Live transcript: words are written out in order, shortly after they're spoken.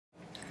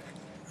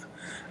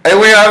Hey,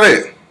 where y'all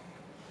at?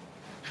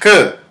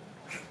 Cuz.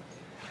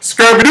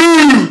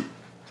 Scrappy-doo!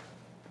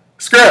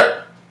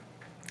 Scrap.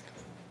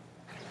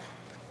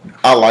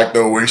 I like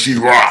the way she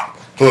rock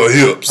her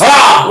hips.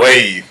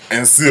 Wave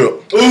and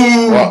sip.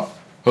 Ooh. Rock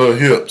her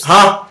hips.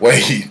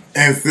 Wave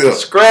and sip.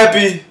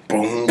 Scrappy.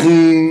 Boom,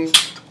 boom.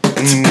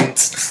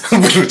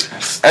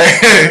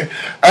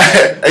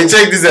 Hey,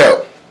 check this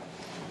out.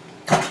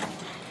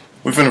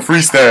 We finna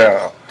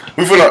freestyle.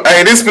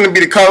 Hey, this finna be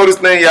the coldest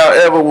thing y'all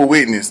ever will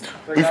witness.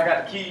 Y'all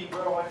got the key,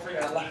 bro.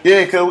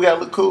 Yeah, cuz we gotta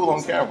look cool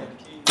on camera.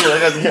 Yeah, I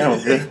got the camera,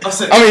 good. I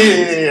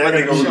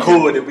think gonna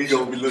record it. We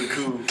gonna be looking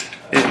cool.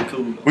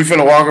 We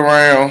finna walk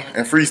around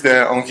and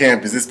freestyle on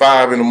campus. It's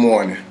 5 in the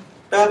morning.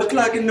 5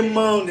 o'clock in the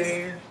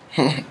morning.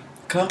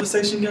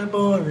 Conversation got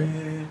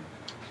boring.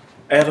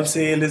 Adam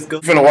said, let's go.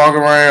 We finna walk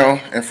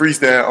around and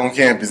freestyle on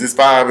campus. It's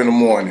 5 in the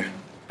morning.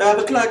 5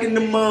 o'clock in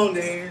the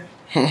morning.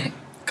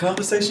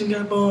 Conversation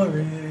got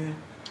boring.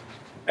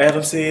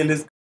 Adam said,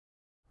 let's go.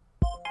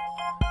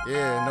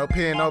 Yeah, no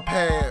pen, no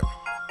pad.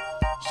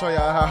 Show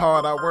y'all how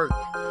hard I work.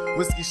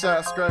 Whiskey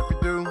shot,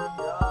 Scrappy-doo.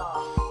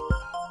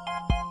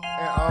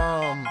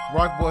 And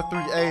Rock Boy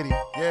 380.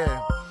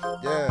 Yeah.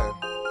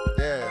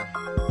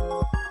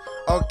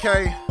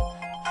 Okay.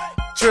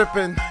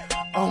 Trippin'.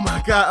 Oh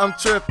my God, I'm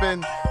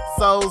trippin'.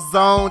 So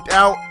zoned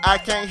out, I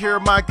can't hear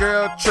my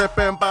girl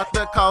trippin'. About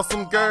to call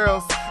some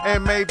girls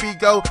and maybe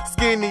go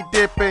skinny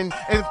dipping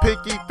and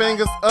picky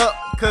fingers up,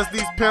 cause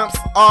these pimps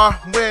are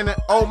winning.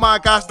 Oh my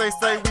gosh, they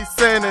say we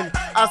sinning.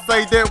 I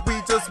say that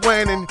we just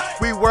winning.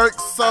 We work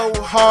so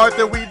hard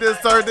that we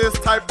deserve this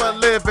type of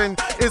living.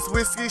 It's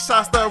Whiskey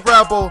Shots the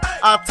Rebel.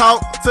 I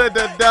talk to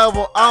the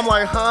devil. I'm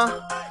like, huh?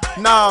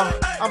 Nah,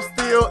 I'm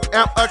still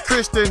a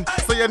Christian,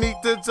 so you need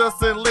to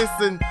just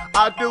listen.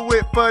 I do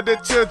it for the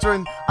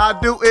children, I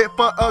do it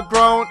for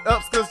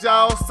grown-ups, cause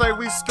y'all say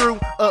we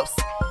screw-ups.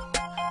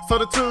 So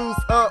the two's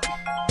up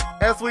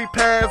as we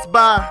pass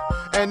by,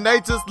 and they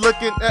just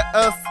looking at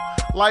us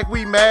like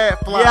we mad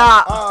fly.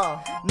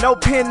 Yeah, no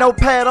pen, no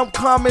pad, I'm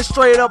coming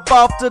straight up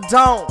off the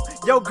dome.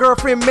 Your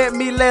girlfriend met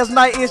me last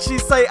night and she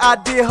say I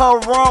did her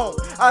wrong.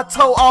 I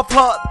tore off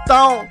her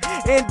thong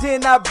and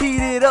then I beat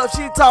it up.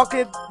 She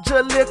talking,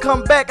 Jaleel,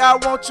 come back, I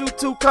want you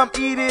to come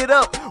eat it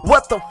up.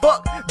 What the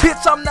fuck?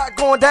 Bitch, I'm not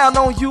going down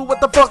on you,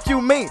 what the fuck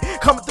you mean?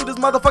 Coming through this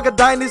motherfucker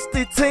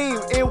Dynasty team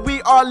and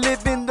we are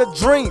living the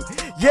dream.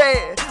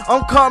 Yeah,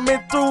 I'm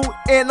coming through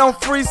and I'm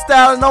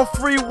freestyling, I'm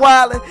free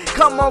wilding.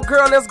 Come on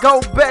girl, let's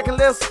go back and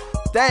let's,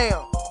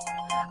 damn.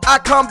 I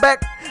come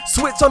back,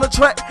 switch on the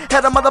track.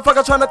 Had a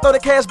motherfucker trying to throw the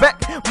cash back.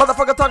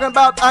 Motherfucker talking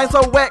about I ain't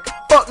so whack.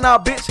 Fuck now,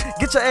 bitch,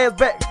 get your ass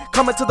back.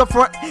 Coming to the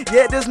front,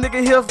 yeah, this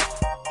nigga here.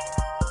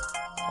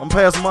 I'm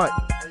past mic.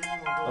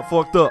 I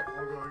fucked up.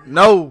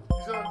 No,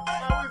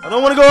 I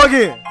don't wanna go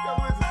again.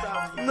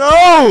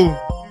 No.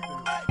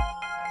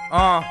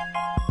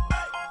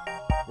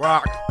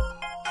 Rock.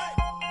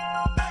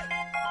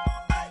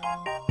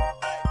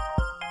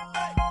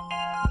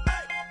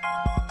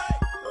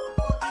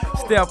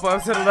 Step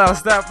up to the left,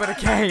 step for the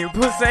game.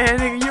 Pussy ass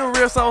nigga, you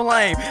real so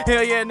lame.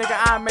 Hell yeah, nigga,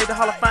 I made the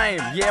Hall of Fame.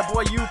 Yeah,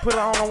 boy, you put it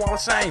on the wall of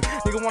shame.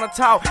 Nigga wanna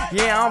talk,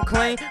 yeah, I'm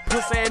clean.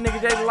 Pussy ass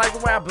nigga, they like the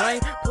way I bling.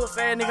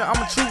 Pussy ass nigga,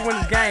 I'm a true in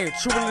this game.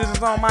 True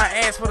religion's on my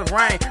ass for the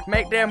rain.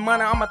 Make that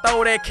money, I'ma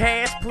throw that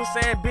cash. Pussy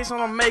ass bitch,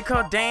 I'ma make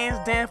her dance.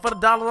 Dance for the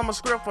dollars, I'ma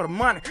script for the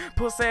money.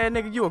 Pussy ass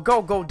nigga, you a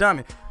go-go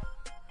dummy.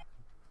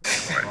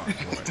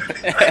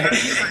 Yeah,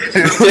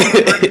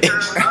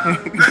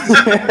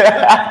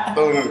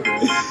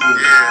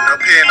 no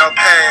pen, no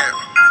pad.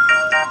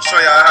 Show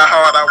y'all how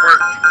hard I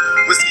work.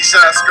 Whiskey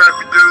shot,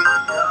 Scrappy-doo.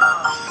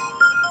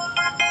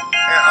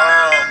 And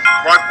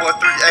Rock Boy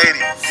 380.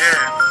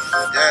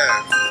 Yeah.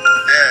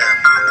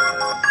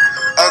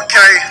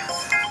 Okay.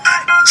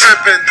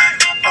 Trippin'.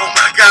 Oh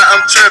my God,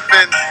 I'm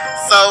trippin'.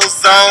 So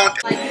zoned.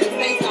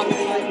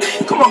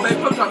 Come on, baby,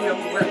 put something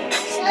up for work.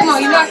 Come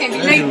on, you know I can't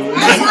be late. Come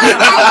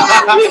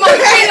on,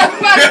 train up the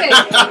process.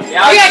 You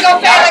gotta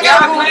go fast, I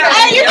gotta go fast.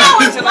 Hey, you know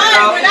it's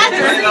fine when I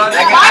just see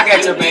I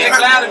got your bag.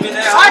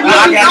 I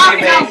got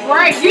your bag.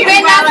 Right. You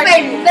may not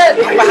say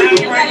nothing.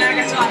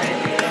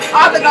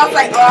 Arthur gonna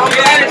say, oh,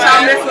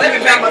 Let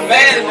me back my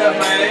bag up,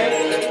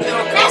 man.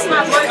 that's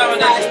my Coming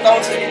birthday. at this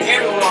throat to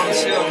everyone on the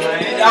shelf, man.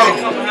 Y'all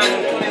come behind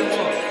and put it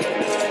on.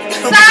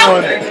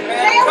 So, man,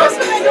 what's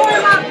been doing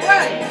in my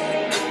brush?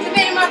 You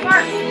been in my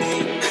purse.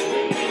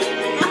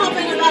 I hope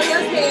ain't nobody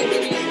else had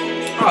it.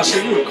 Oh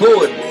shit, you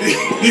recording. I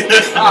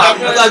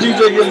thought you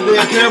just getting the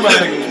damn camera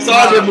angle. So I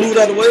just moved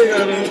out the way,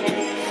 man.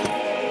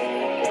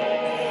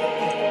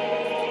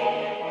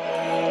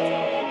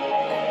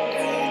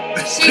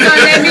 She gonna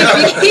let me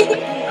beat it.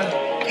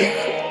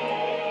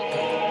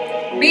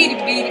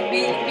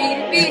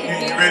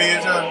 You ready,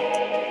 John?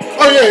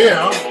 Oh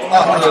yeah.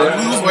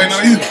 We was waiting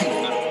on you.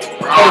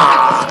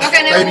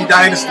 Okay, now Baby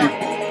Dynasty.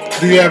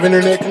 Do you have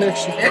internet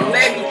connection? That's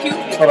baby cute.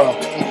 Hold on.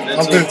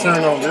 I'm gonna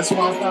turn on this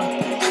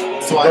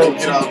Wi-Fi so I can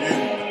get out.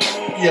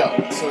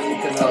 Yeah, so you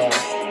can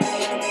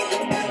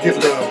get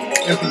the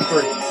MP3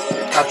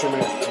 out your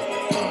mail.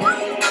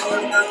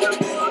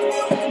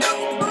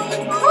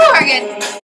 Morgan.